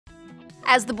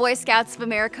As the Boy Scouts of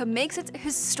America makes its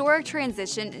historic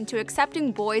transition into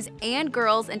accepting boys and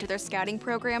girls into their scouting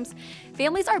programs,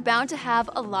 families are bound to have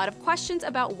a lot of questions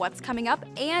about what's coming up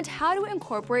and how to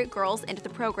incorporate girls into the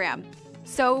program.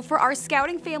 So for our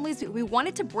scouting families, we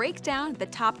wanted to break down the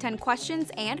top 10 questions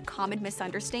and common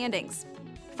misunderstandings.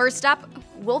 First up,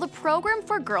 will the program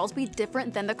for girls be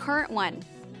different than the current one?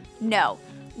 No,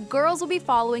 girls will be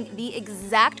following the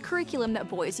exact curriculum that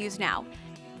boys use now.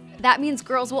 That means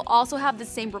girls will also have the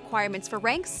same requirements for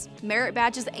ranks, merit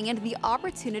badges, and the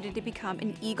opportunity to become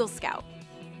an Eagle Scout.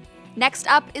 Next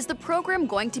up, is the program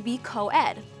going to be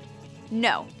co-ed?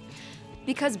 No.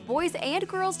 Because boys and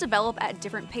girls develop at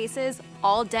different paces,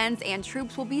 all dens and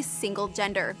troops will be single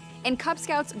gender. In Cub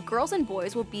Scouts, girls and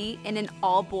boys will be in an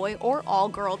all-boy or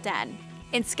all-girl den.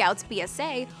 In Scouts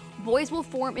BSA, boys will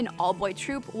form an all-boy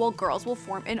troop while girls will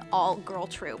form an all-girl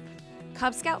troop.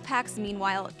 Cub Scout packs,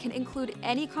 meanwhile, can include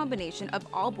any combination of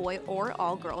all-boy or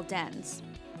all-girl dens.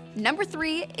 Number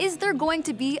 3, is there going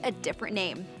to be a different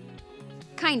name?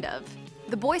 Kind of.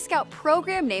 The Boy Scout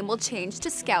program name will change to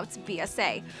Scouts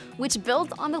BSA, which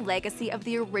builds on the legacy of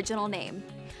the original name.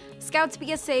 Scouts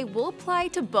BSA will apply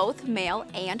to both male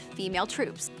and female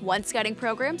troops. One scouting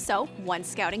program, so one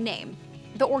scouting name.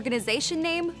 The organization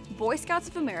name, Boy Scouts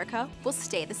of America, will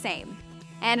stay the same.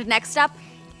 And next up,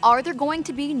 are there going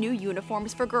to be new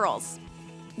uniforms for girls?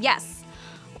 Yes.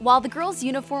 While the girls'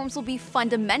 uniforms will be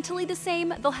fundamentally the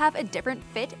same, they'll have a different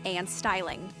fit and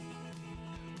styling.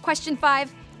 Question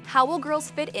 5. How will girls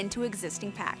fit into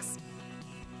existing packs?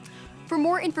 For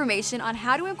more information on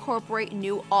how to incorporate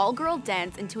new all-girl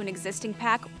dens into an existing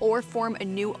pack or form a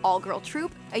new all-girl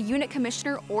troop, a unit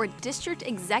commissioner or district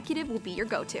executive will be your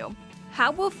go-to.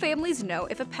 How will families know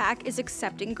if a pack is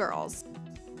accepting girls?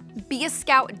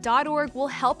 BeAScout.org will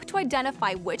help to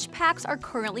identify which packs are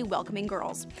currently welcoming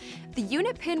girls. The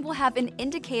unit pin will have an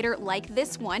indicator like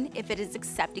this one if it is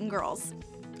accepting girls.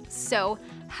 So,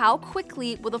 how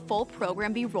quickly will the full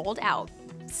program be rolled out?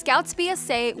 Scouts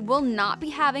BSA will not be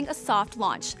having a soft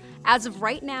launch. As of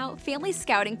right now, family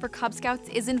scouting for Cub Scouts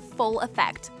is in full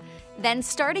effect. Then,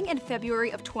 starting in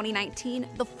February of 2019,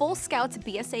 the full Scouts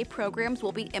BSA programs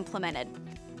will be implemented.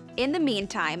 In the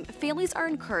meantime, families are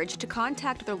encouraged to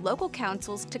contact their local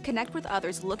councils to connect with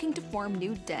others looking to form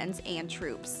new dens and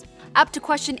troops. Up to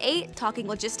question 8, talking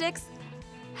logistics.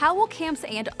 How will camps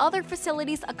and other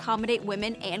facilities accommodate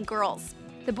women and girls?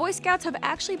 The Boy Scouts have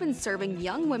actually been serving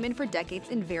young women for decades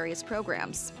in various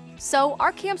programs. So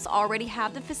our camps already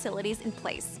have the facilities in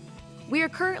place. We are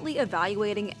currently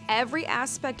evaluating every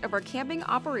aspect of our camping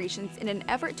operations in an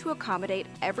effort to accommodate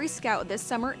every scout this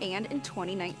summer and in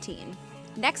 2019.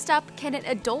 Next up, can an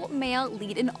adult male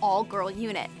lead an all-girl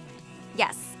unit?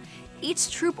 Yes. Each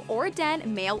troop or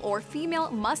den, male or female,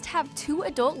 must have 2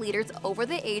 adult leaders over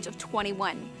the age of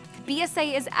 21.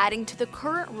 BSA is adding to the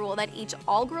current rule that each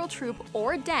all-girl troop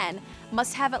or den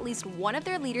must have at least one of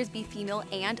their leaders be female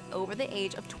and over the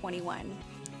age of 21.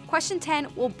 Question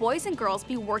 10, will boys and girls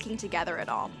be working together at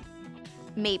all?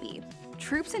 Maybe.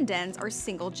 Troops and dens are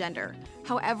single gender.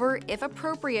 However, if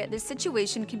appropriate, this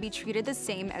situation can be treated the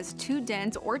same as 2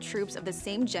 dens or troops of the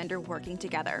same gender working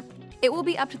together. It will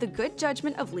be up to the good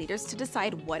judgment of leaders to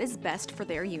decide what is best for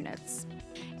their units.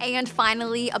 And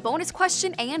finally, a bonus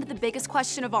question and the biggest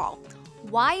question of all.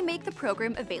 Why make the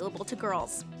program available to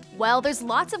girls? Well, there's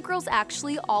lots of girls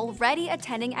actually already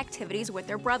attending activities with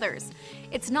their brothers.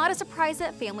 It's not a surprise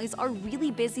that families are really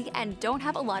busy and don't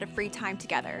have a lot of free time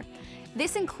together.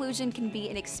 This inclusion can be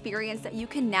an experience that you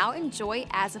can now enjoy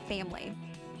as a family.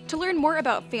 To learn more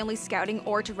about family scouting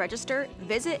or to register,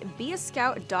 visit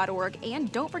beascout.org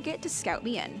and don't forget to scout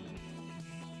me in.